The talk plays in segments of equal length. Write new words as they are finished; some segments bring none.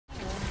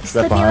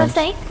Slipping on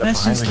thing?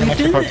 Messi's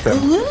sleeping?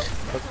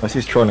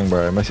 Messi's trolling,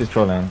 bro. Messi's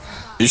trolling.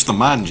 He's the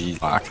man, G.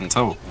 Like, I can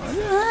tell.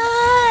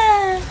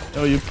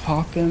 Oh, you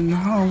popping?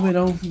 Oh,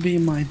 don't be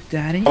my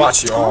daddy. Oh,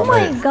 actually, Oh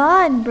my mate.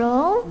 god,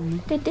 bro.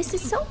 Dude, this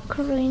is so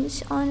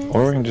cringe, honestly.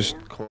 Or we can just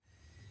call.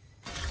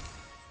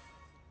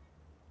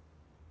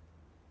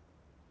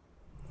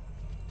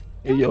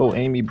 Hey, yo,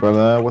 Amy,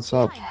 brother. What's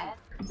up?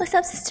 What's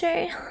up,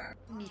 sister?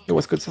 Yo,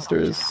 what's good,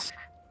 sisters?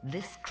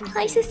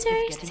 Hi,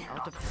 sisters.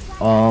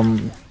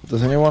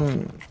 Does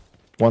anyone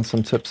want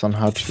some tips on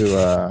how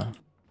to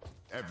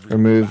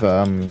remove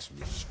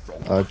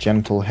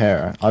genital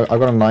hair? I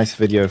got a nice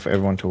video for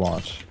everyone to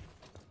watch.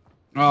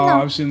 Oh,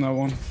 No. I've seen that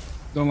one.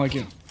 Don't like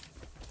it.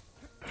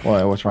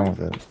 Why? What's wrong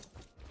with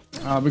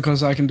it?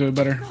 Because I can do it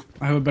better.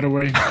 I have a better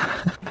way.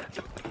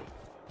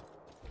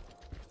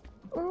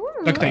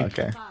 Duct tape.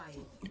 Okay.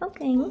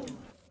 Okay.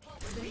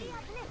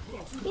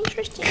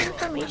 Interesting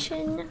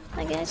information,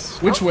 I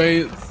guess. Which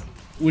way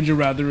would you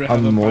rather have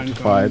I'm a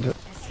mortified. pine cone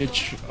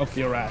itch up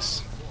your ass?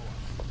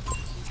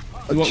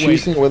 What way?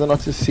 Choosing whether or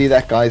not to see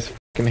that guy's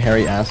fucking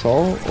hairy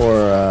asshole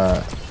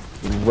or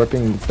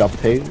ripping duct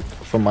tape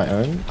from my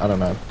own. I don't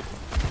know.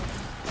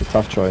 It's a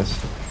tough choice.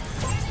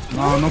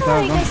 No, not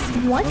that. No. That's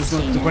not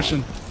Watching the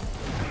question.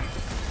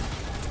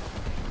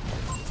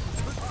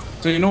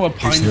 So you know what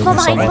pine Please heal Go me,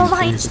 behind, go someone.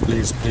 behind. Please,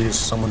 please, please,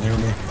 someone heal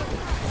me.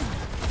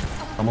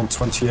 I'm on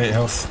 28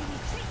 health.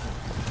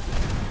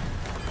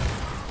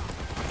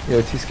 Yo,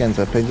 T-Scans,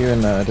 I played you in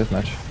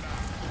deathmatch.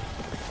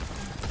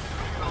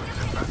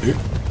 Who?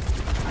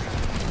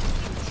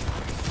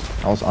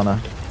 I was Anna.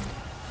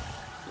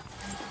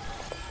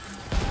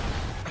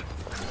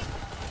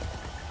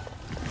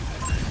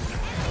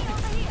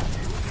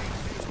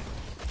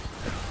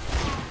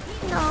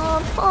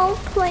 No, all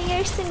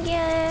players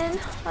again.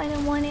 I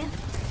don't want it.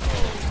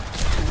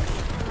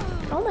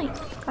 Oh my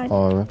god.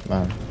 Oh,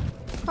 man.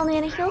 Only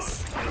any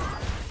heals?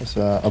 There's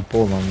a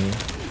ball on you.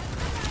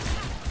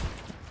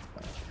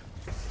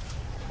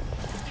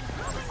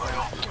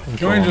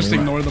 Can we just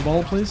ignore the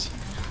ball, please?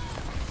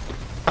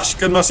 Ash,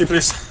 good mercy,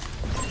 please.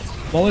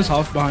 Ball is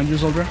half behind you,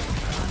 soldier.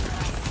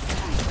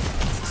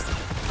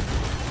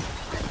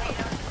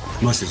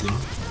 Mercy's low.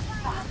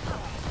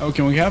 Oh,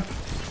 can we cap?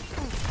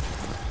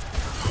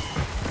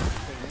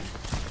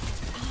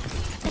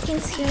 I can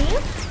hear you.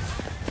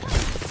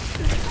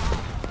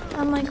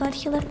 Oh my god,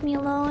 he left me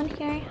alone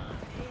here.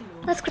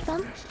 Let's grip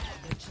him.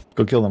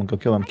 Go kill them, go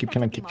kill them. Keep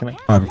killing, keep killing.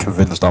 I'm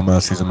convinced our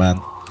Mercy's a man.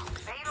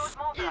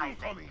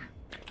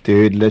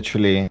 Dude,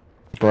 literally.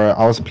 Bro,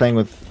 I was playing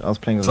with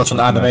Such an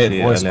animated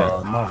Mercy voice,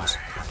 earlier. bro. Nice.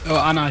 Oh,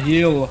 Anna,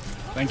 heal.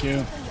 Thank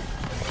you.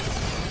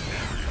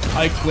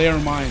 I clear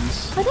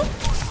mines. Who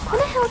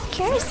the hell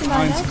cares about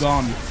Mine's that?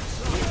 gone.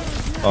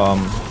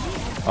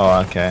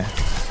 Oh, okay.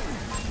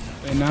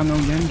 A nano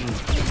Genji.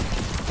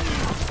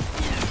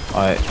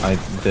 I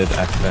did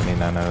accidentally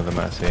nano the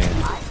Mercy.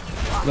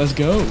 Let's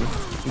go.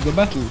 We go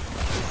battle.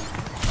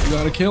 You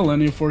got a kill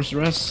and you force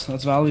rest.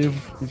 That's value,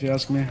 if you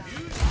ask me.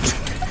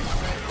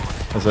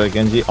 There's a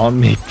Genji on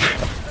me.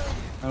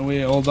 And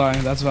we all die.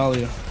 That's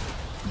value.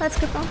 Let's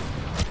grip him.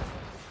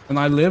 And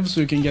I live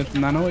so you can get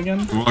nano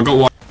again. Well, I got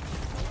one.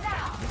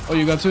 Oh,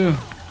 you got two.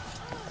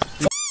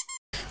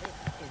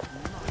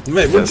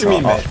 Mate, what do you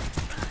mean, mate?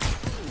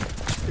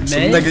 Mate?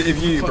 Some negative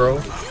you, bro.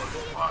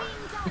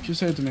 What you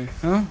say to me,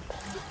 huh?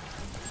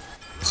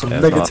 Some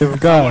negative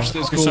guy. Watch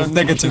this You're so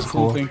negative,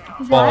 cool for. thing.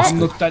 What? I'm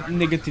not that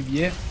negative,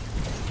 yeah.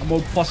 I'm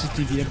all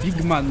positive, yeah.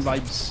 Big man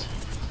vibes.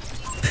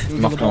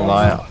 I'm not gonna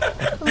lie.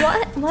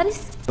 What is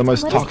The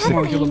most what is toxic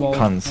Kill the happening? ball.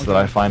 cunts that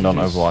I find on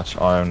Overwatch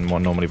are more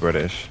normally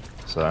British.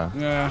 So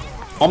Yeah.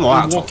 I'm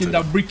not that Walking toxic.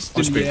 down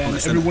Brixton, Just being yeah, and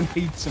honest, everyone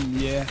hates him,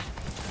 yeah.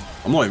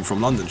 I'm not even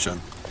from London, Shan.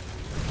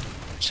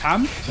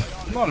 Champ?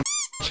 I'm not a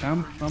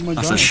champ. I'm a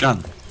That's guy. a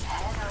Shan.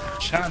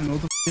 Chan,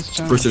 what the is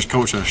Chan? British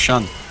culture,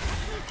 Shan.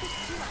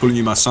 Calling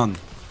you my son.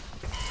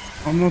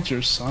 I'm not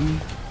your son.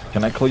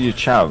 can I call you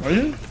Chav? Are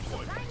you?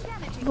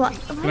 What is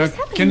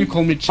happening? Can you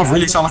call me Chan? I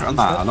really sound like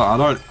that. I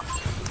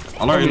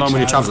don't really know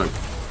many chavs though.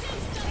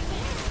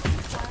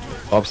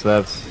 Bob's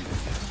left.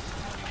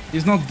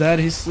 He's not dead,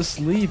 he's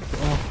asleep.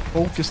 Oh,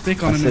 poke a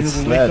stick on I him and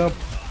said he will wake slept.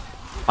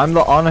 up. I'm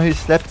the honor who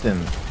slept in.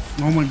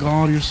 Oh my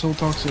god, you're so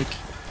toxic.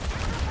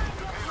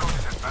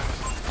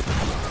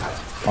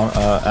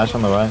 Ash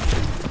on the right.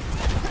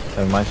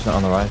 She's not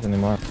on the right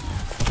anymore.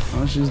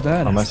 Oh, she's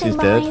dead. Unless she's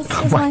Demise dead. is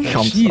Oh my like- god,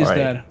 I'm She is sorry.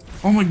 dead.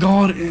 Oh my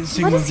god, What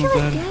Sigma's is he not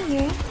like dead. doing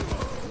here?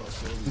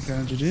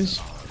 Okay, GG's.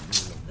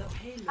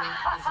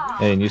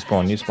 Hey, new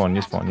spawn, new spawn,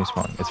 new spawn, new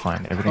spawn. It's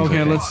fine. Everything's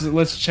okay. Okay,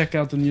 let's check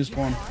out the new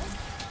spawn.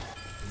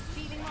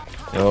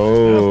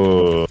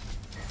 Oh,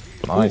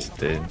 nice,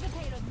 dude.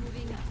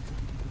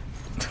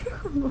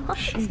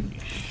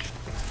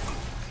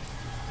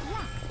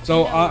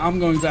 So I'm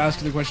going to ask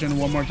you the question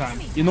one more time.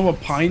 You know a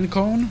pine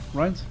cone,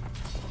 right?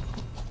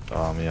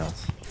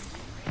 Yes.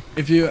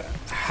 If you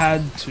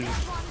had to,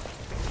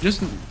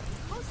 just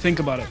think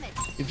about it.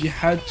 If you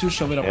had to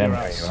shove it up your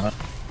ass,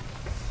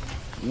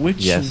 which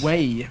Yes.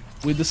 way?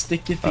 With the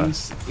sticky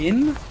things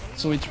in,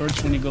 so it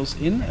hurts when it goes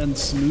in and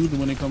smooth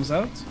when it comes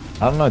out?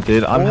 I don't know,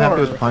 dude. I'm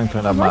happy with Or- pine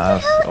cone up my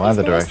ass or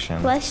either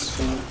direction.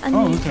 Question.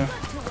 Oh, okay.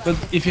 But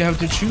if you have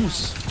to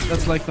choose,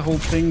 that's like the whole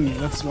thing.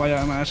 That's why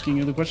I'm asking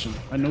you the question.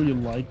 I know you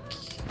like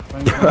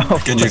pine cone.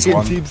 Genji's Your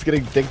one. team's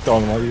getting dicked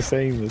on while you're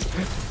saying this.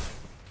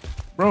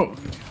 Bro,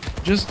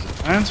 just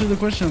answer the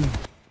question.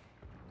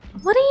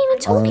 What are you even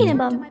talking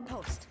about?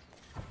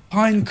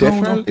 Pine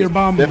cone up your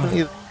bum.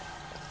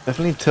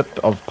 Definitely tip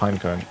of pine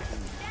cone.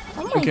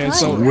 Oh my Okay, god.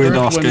 so Weird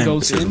hurt ass when it game.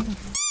 goes in.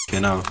 You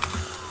know.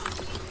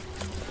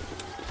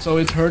 So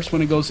it hurts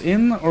when it goes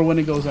in or when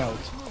it goes out.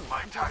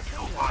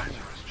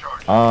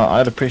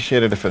 I'd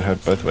appreciate it if it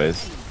hurt both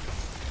ways.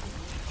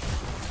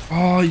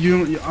 Oh,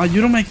 you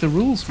don't make the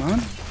rules,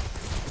 man.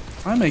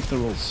 I make the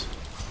rules.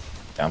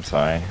 Yeah, I'm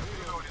sorry.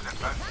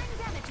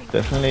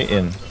 Definitely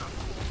in.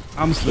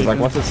 I'm It's sleeping. like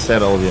once it's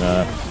settled, you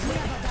know.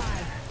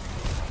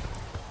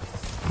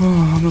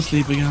 Oh, I'm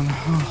asleep again.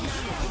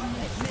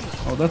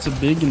 Oh, that's a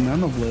big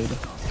nano blade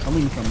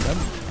coming from them.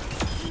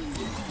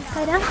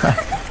 Hold on.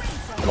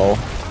 Lol.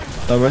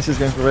 No, Mercy's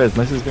going for red.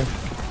 Mercy's going for...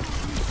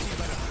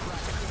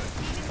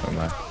 Oh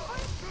my.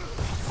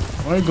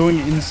 Why are you going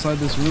inside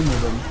this room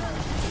with them?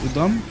 You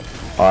dumb?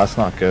 Oh, that's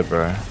not good,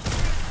 bro.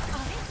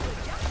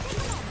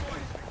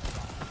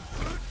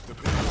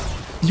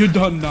 You're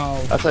done now.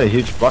 That's a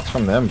huge box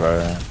from them, bro.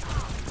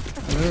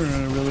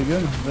 They're really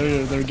good.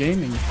 They're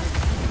gaming.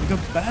 Look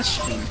at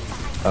Bastion.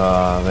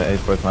 They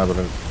ate both my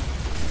bullets.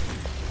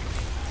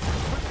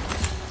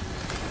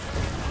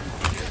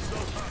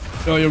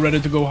 Oh, you're ready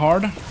to go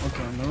hard?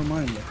 Okay, never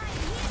mind.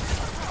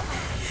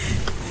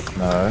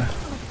 No.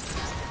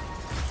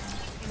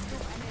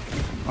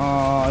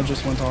 I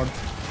just went hard.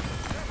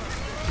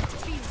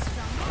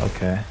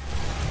 Okay.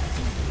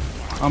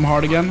 I'm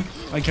hard again.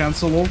 I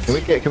cancel ult. Can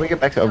we get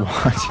back to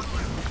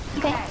Overwatch?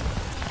 Okay.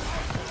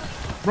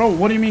 Bro,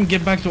 what do you mean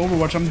get back to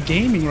Overwatch? I'm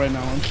gaming right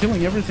now. I'm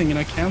killing everything and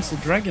I cancel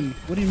Dragon.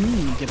 What do you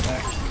mean get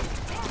back?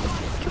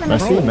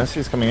 Mercy, Bro.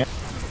 Mercy's coming in.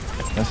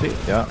 Mercy,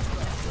 yeah.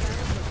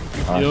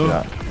 Oh, Yo.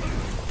 yeah.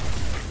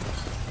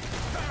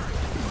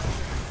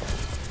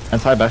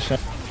 Anti Bastion.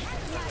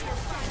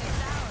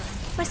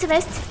 Where's the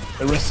rest?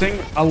 They're resting.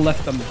 I'll let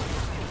them.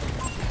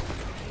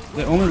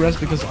 They only rest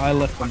because I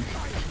let them.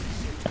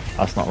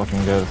 That's not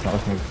looking good. It's not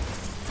looking good.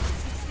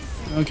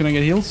 Oh, can I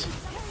get heals?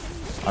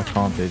 I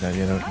can't do that.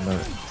 You don't know.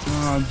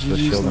 Ah, The GG's.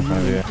 shield in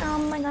front of you. Oh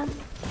my god.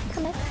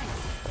 Come back.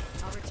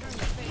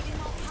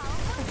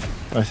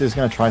 Mercy's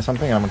gonna try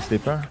something. I'm gonna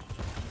sleep her.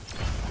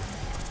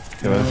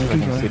 Okay, let's see if I can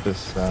can try. sleep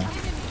this.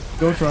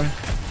 Go try.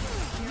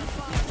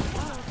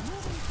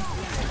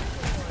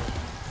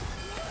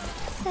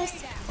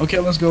 Rest. Okay,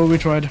 let's go. We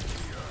tried.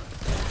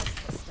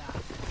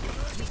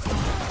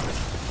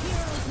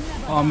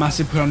 Oh,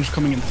 massive punch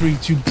coming in 3,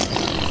 2.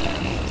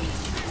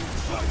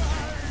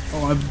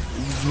 Oh, I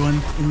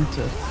went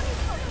into.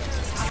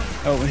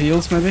 Oh,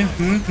 heals maybe?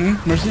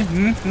 Mercy?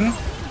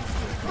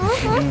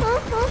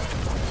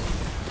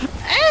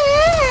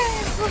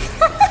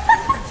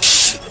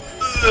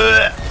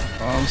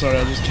 Oh, I'm sorry,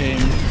 I just came.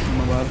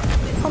 My bad.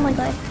 Oh my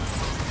god.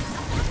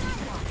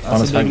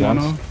 That's a tag big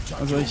nano. once.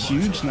 That's a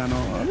huge nano.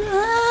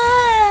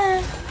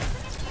 Ah.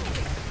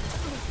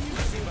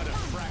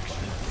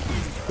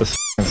 This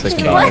sick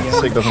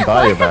Sig doesn't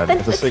die, you're bad.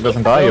 If the Sig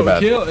doesn't die, you're Oh,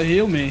 bad.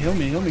 heal me,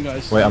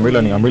 guys. Wait, I'm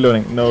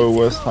reloading. No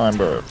worst time,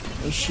 bro.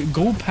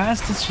 Go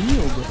past the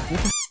shield. What the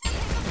f?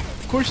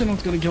 Of course you're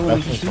not gonna kill him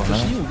if you shoot the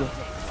shield.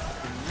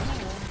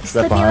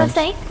 Sleeping behind. last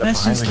night? That's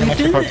Behind just me. Can I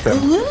actually sleeping.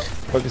 focus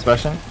him? Focus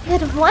Bastion.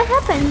 Dude, what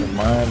happened?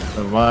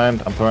 Never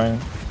mind. I'm throwing.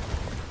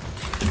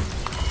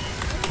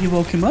 You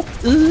woke him up?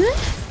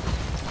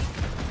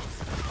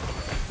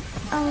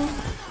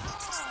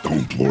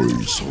 Don't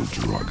worry,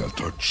 soldier, I got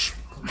touch.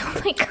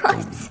 Oh my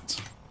god.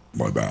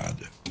 My bad.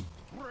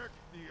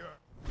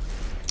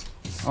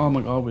 Oh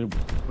my god, we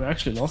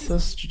actually lost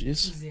this?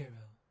 Jeez.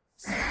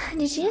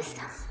 Did you?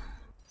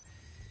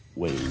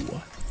 Whoa.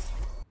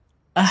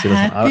 See, listen,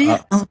 I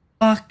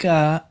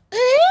alpaca.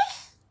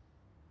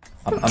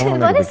 don't want to What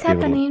make a is big deal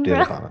happening,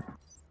 bro? about it.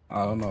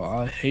 I don't know,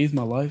 I hate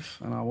my life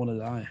and I want to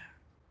die.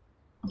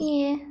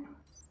 Yeah.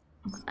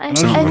 I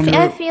just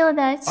wonder- feel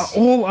that.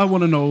 All I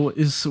want to know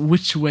is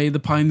which way the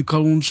pine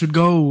cone should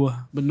go,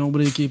 but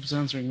nobody keeps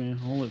answering me.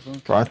 Holy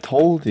fuck. Bro, I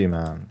told you,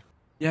 man.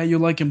 Yeah, you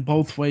like him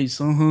both ways.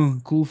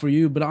 Cool for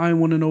you, but I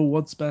want to know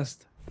what's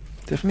best.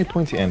 Definitely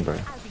pointy end, bro.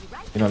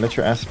 You know, let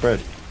your ass spread.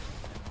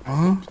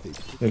 Huh?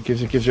 It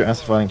gives your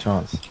ass a fighting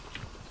chance.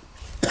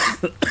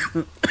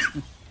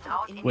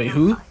 Wait,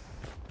 who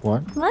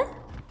What? What?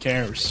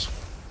 cares?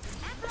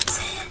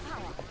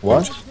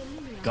 What?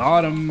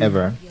 Got him.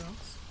 Ever.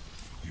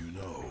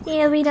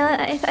 Yeah, we don't.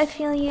 I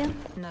feel you.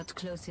 Not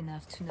close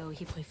enough to know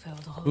he preferred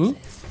Who?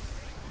 roses.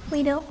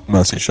 We do.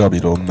 Mercy shabby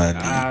little man.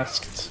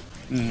 Asked.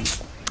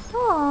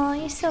 Oh,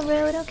 you're so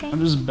rude. Okay. I'm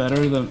just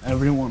better than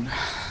everyone.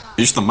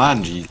 You're just a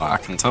man, G. Like, I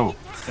can tell.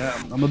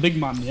 Yeah, I'm a big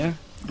man, yeah?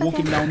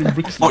 Walking down in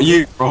bricks. Not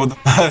you, bro. The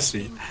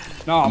Mercy.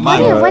 No, I'm Man.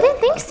 Dude, bro. what didn't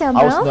think so,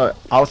 bro.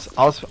 I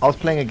was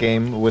playing a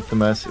game with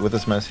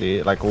this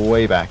Mercy like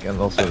way back, and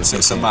also.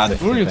 It's a man.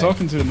 Who are you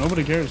talking to?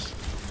 Nobody cares.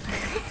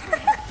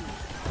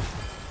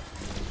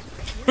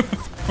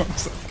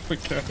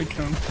 Okay, I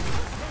can't.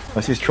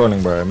 Mercy's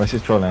trolling, bro.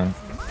 Mercy's trolling.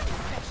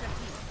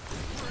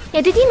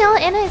 Yeah, did you know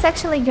Anna is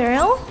actually a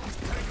girl?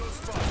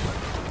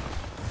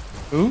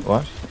 Who?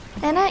 What?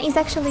 Anna is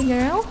actually a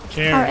girl?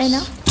 Cares. Or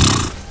Anna?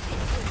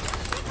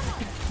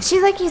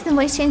 She's like using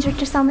voice changer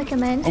to sound like a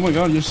man. Oh my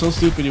god, you're so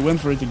stupid. You went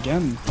for it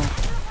again. Oh.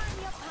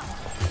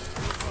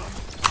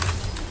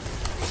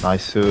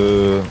 Nice.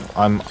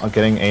 I'm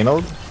getting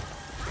anal.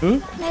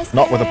 Who? Nice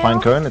Not with a girl. pine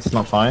cone. It's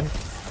not fine.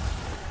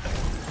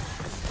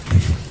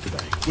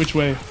 Which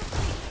way?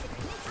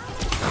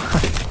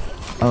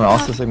 I don't know.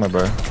 Ask the Sigma,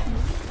 bro.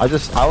 I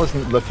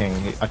wasn't looking.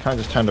 I kind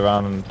of just turned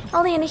around and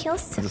Only in the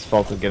heels. I just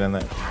felt to get in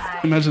there.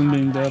 Imagine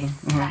being dead.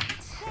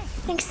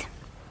 Thanks.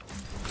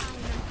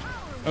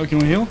 Oh, can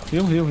we heal?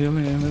 Heal.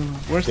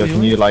 Where's Yo, the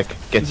can healing? you like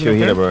get Is to it your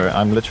healer, okay? bro?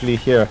 I'm literally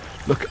here.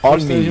 Look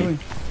Where's on the me. healing?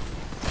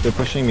 They're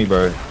pushing me,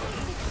 bro.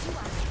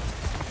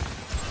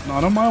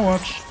 Not on my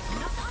watch.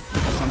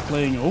 Because I'm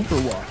playing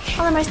Overwatch.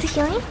 All the mercy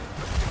healing.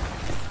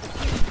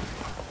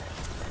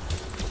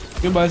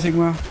 Goodbye,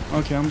 Sigma.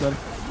 Okay, I'm dead.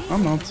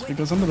 I'm not,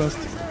 because I'm the best.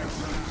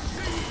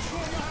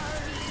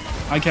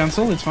 I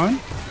cancel, it's fine.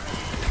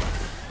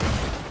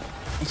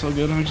 It's all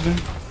good, actually.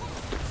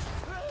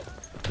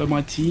 But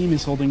my team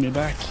is holding me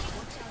back.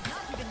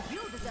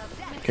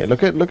 Okay,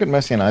 look at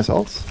Mercy and Ice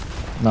ults.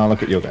 Now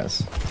look at you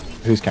guys.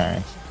 Who's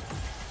carrying?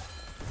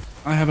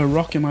 I have a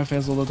rock in my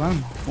face all the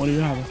time. What do you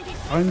have?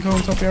 Pine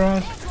cones up your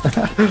ass?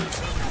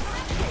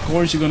 Of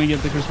course you're gonna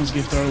get the Christmas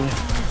gift early.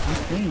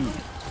 Okay.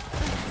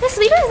 This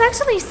leader is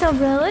actually so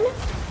rude.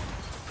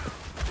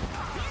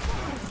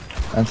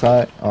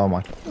 Anti. Oh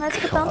my Let's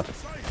go. god.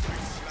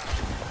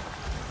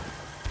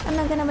 I'm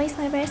not gonna waste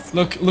my burst.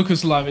 Look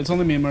who's alive. It's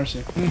only me and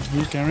Mercy.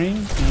 Who's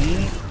carrying?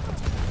 Me.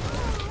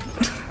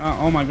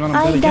 Oh my god, I'm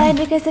I dead again.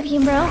 died because of you,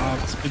 bro.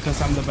 It's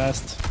because I'm the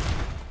best.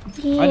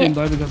 Yeah. I didn't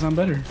die because I'm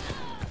better.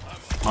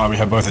 Oh, we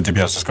have both the DPS.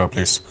 Let's go,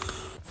 please.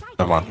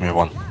 Never mind. We have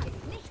one.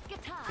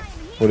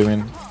 What do you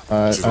mean?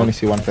 I only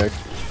see one pick.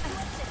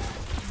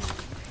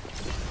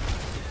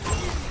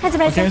 Has a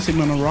burst. Okay,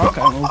 Sigma on a rock.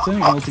 I'm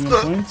ulting on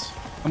points.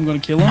 I'm gonna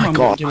kill him. I'm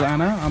gonna kill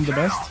Anna. I'm the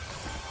best.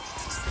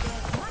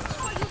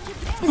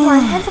 He's one.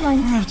 Has a I one.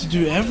 have to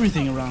do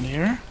everything around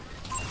here.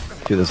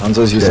 Dude, this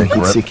Hanzo's using Yeah,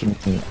 heat-seeking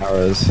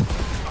arrows.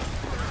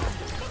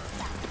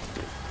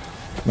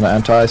 I'm gonna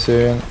anti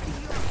soon.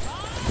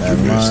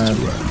 Never mind.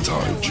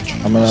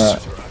 I'm gonna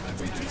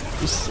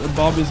This,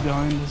 Bob is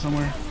behind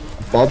somewhere.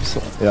 Bob's.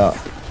 Yeah,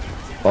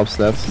 Bob's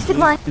left. He's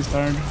one. He's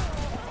tired.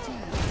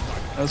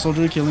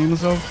 Soldier killing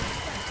himself.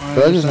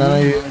 Did I just nano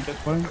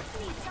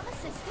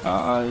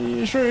you?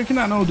 You sure you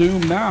cannot know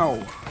Doom now?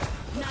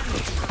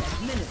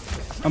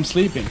 I'm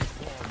sleeping.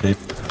 Deep.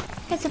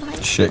 Has a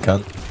one. Shit,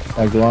 can.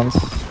 Tagged once.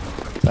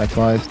 Tagged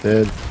twice.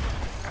 Dead.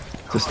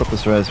 Just stop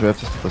this res. We have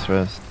to stop this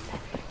res.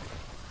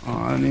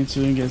 I need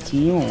to get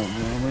healed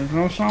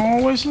because I'm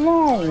always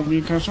low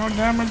because our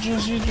damage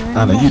is doing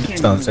Anna, you nothing.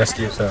 sound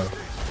zesty yourself.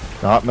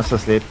 No, Mr.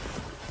 Sleep.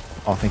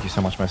 Oh, thank you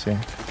so much, Mercy.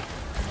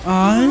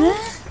 You're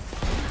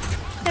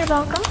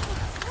welcome.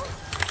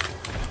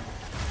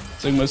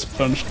 Sigma's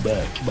punched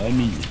back by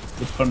me,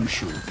 the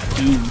puncher.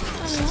 Doom.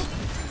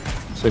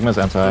 Sigma's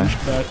anti.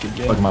 Punched back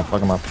again. Fuck him up.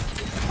 Fuck him up.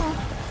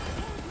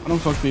 I don't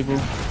fuck people.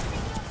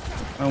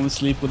 I only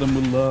sleep with them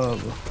with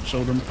love.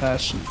 Show them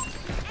passion.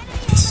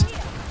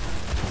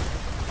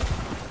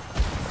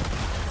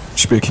 You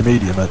should be a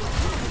comedian, man.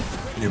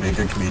 You'll be a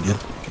good comedian.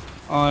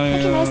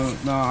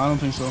 No, I don't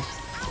think so.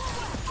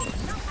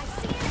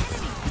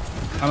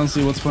 I don't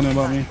see what's funny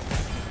about me.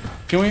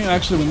 Can we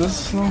actually win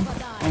this? No?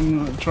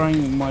 I'm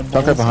trying my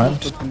balls. Junkrat behind.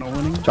 But we're not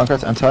winning.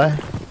 Junkrat's anti.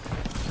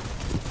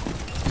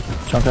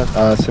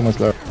 Junkrat, Sigma's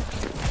low.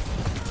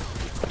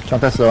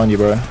 Junkrat's low on you,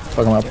 bro.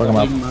 Fuck him up. Fuck him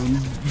up.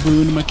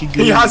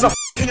 He has a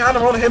f***ing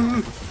hammer on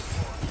him!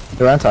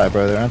 They're anti,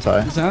 bro. They're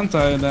anti. He's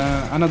anti,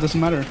 Anna doesn't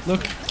matter.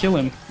 Look, kill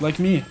him, like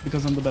me,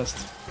 because I'm the best.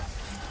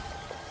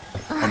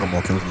 I got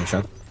more kills than you,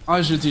 Shan.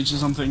 I should teach you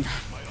something.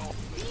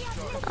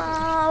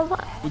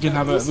 What? We can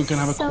have a So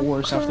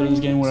course after this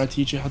game where I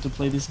teach you how to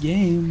play this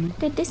game.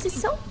 Dude, this is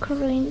so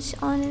cringe,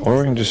 honestly. Or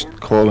we can just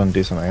call and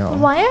do something else.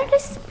 Why are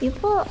these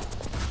people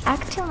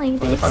acting like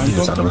this? I think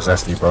it's under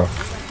zesty, bro.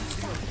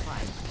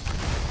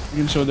 You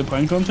can show the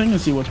pinecone thing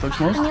and see what works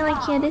most. I mean,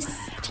 like, yeah, this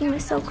team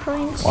is so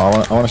cringe.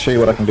 Well, I want to show you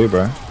what I can do,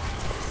 bro.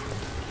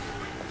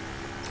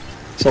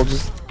 So I'll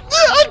just...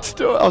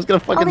 I was gonna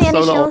fucking Only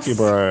any solo heals. hockey,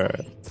 bro.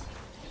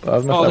 But I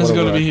don't know Oh, if this is that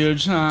gonna would've be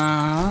worked. huge.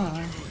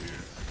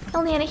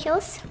 Only any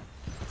heals?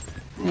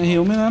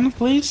 Heal me then,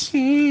 please.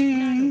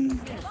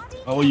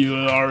 Oh, you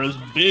are a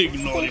big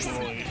naughty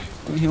boy.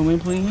 Heal me,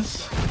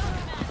 please.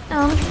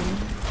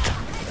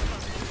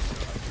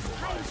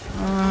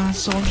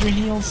 Soldier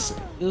heals.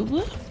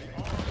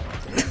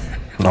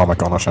 Oh my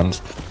god, Shan.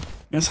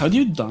 Yes, how do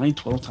you die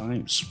 12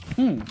 times?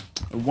 I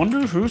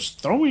wonder who's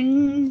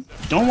throwing.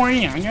 Don't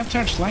worry, I got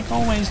touched like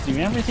always. Do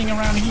everything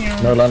around here.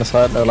 No line of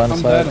sight, no line of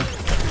I'm sight. dead.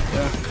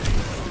 Yeah.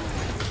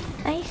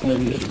 I hate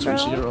Maybe you you, should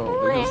switch hero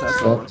bro. because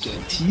that's not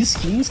working.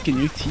 T-skis, can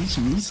you teach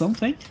me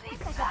something?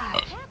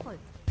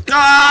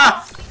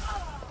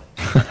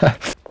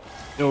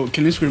 Yo,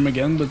 can you scream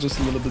again, but just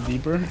a little bit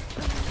deeper?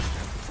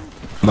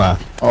 Nah.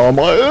 Oh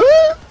my.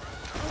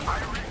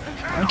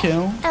 Okay.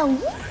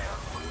 Ow.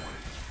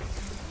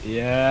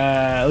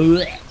 Yeah.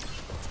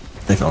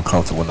 Make it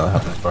uncomfortable when that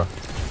happens, bro.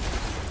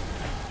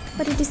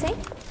 What did you say?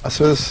 I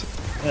saw this.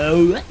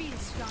 Oh.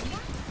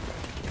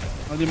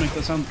 How do you make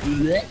that sound?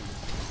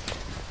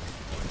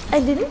 I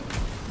didn't.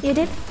 You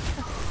did?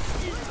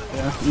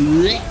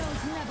 Yeah.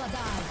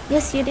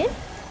 Yes, you did.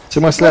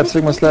 Sigma slap,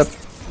 Sigma slap.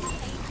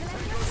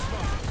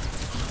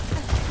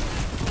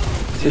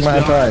 Sigma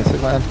anti,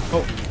 Sigma anti.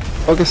 Oh.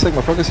 Focus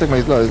Sigma,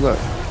 he's low, he's low.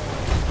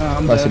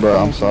 I'm Nice, dead. bro,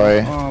 I'm sorry.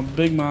 Oh,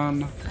 big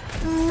man.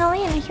 No,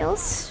 any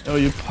heals. Oh,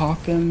 you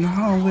poppin'?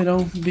 Oh, we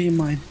don't be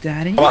my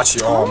daddy. I'm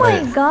actually, Oh,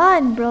 my mate.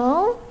 god,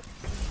 bro.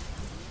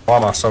 Why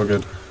am I so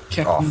good?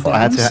 Captain I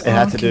had to, it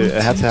had to do,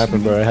 it had to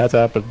happen, bro, it had to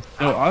happen.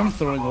 Yo, I'm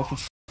throwing off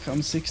a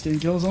I'm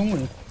 16 kills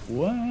only.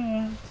 What?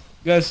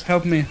 Guys,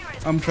 help me.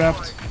 I'm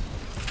trapped.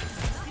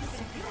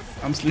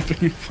 I'm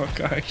sleeping.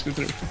 Fuck, I actually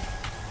threw.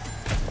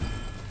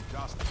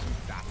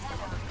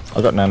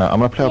 I got Nano, I'm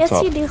gonna play up Yes,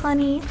 top. you do,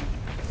 honey.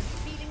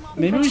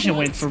 Maybe we should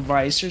wait for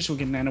Visor so we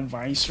can nano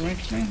Visor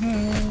actually.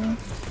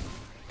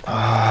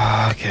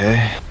 Ah,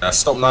 okay.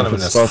 Stop nanoing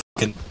this Stop.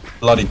 fucking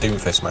bloody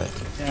Doomfist, mate.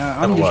 Yeah,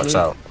 I'm Never works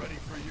usually- out.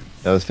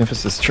 Yeah, this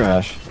Nymphis is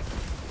trash.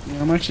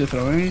 Yeah, I'm actually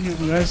throwing.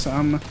 Guys,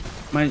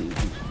 my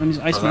ice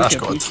Ash market.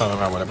 got to turn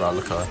around whenever I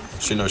look at her.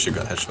 She knows she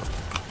got a headshot.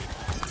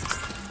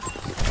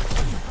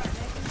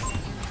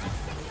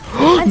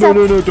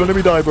 No, don't let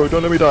me die, bro,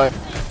 don't let me die.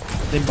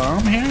 They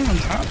bomb here on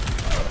top.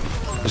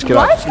 Just get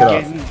out, just get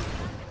out.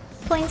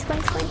 Points.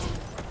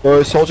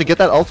 Bro, soldier, get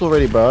that ult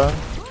already, bro.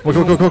 Come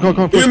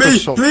on, push,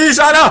 push, soldier. Please,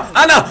 Anna!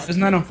 Anna! There's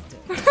nano.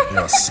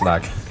 You're a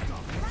slag.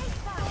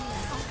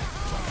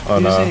 Oh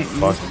Did you no, say-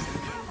 fuck.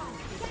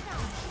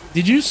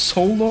 Did you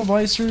solo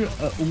Visor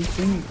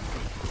ulting?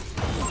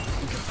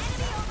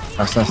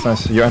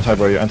 Nice. You're anti,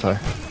 bro, you're anti.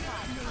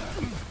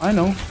 I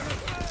know.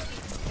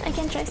 I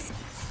can trust.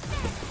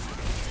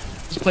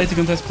 Just play to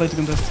contest.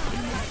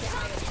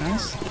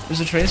 Nice. There's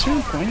a tracer.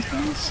 Points,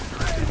 guys.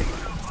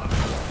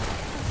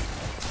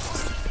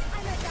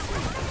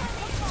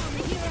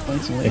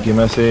 Points away. Thank you,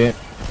 Mercy.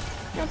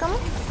 No, come on.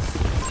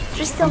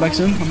 Just still I'm back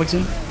soon.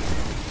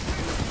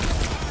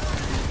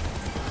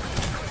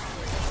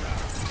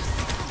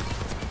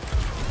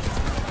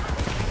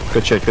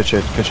 Good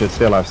shit.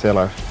 Stay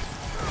alive.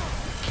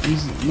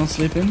 He's not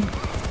sleeping.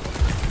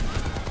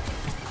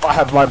 I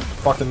have my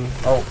fucking...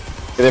 Oh.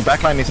 Yeah, the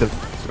backline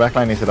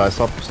needs to die.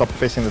 Stop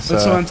facing this.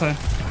 That's so anti.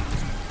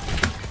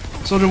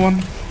 Soldier one.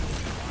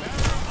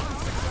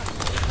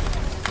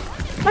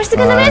 Mercy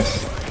gonna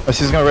miss.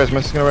 Mercy's gonna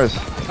res.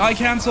 I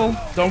cancel.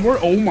 Don't worry.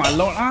 Oh my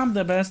lord, I'm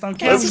the best. I'm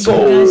Let's canceling.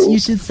 go. Guys, you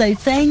should say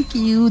thank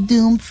you,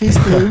 Doomfist.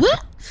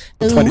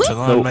 20 to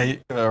 9,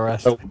 mate. Give it a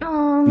rest. Oh,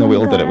 No, we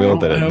all did it.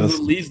 I have That's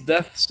the least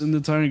deaths in the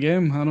entire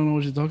game. I don't know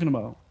what you're talking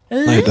about.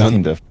 no, you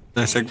don't.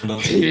 No, second.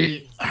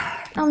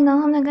 Oh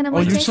no, I'm not gonna Oh,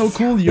 win you're this. so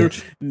cool. You're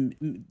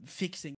fixing.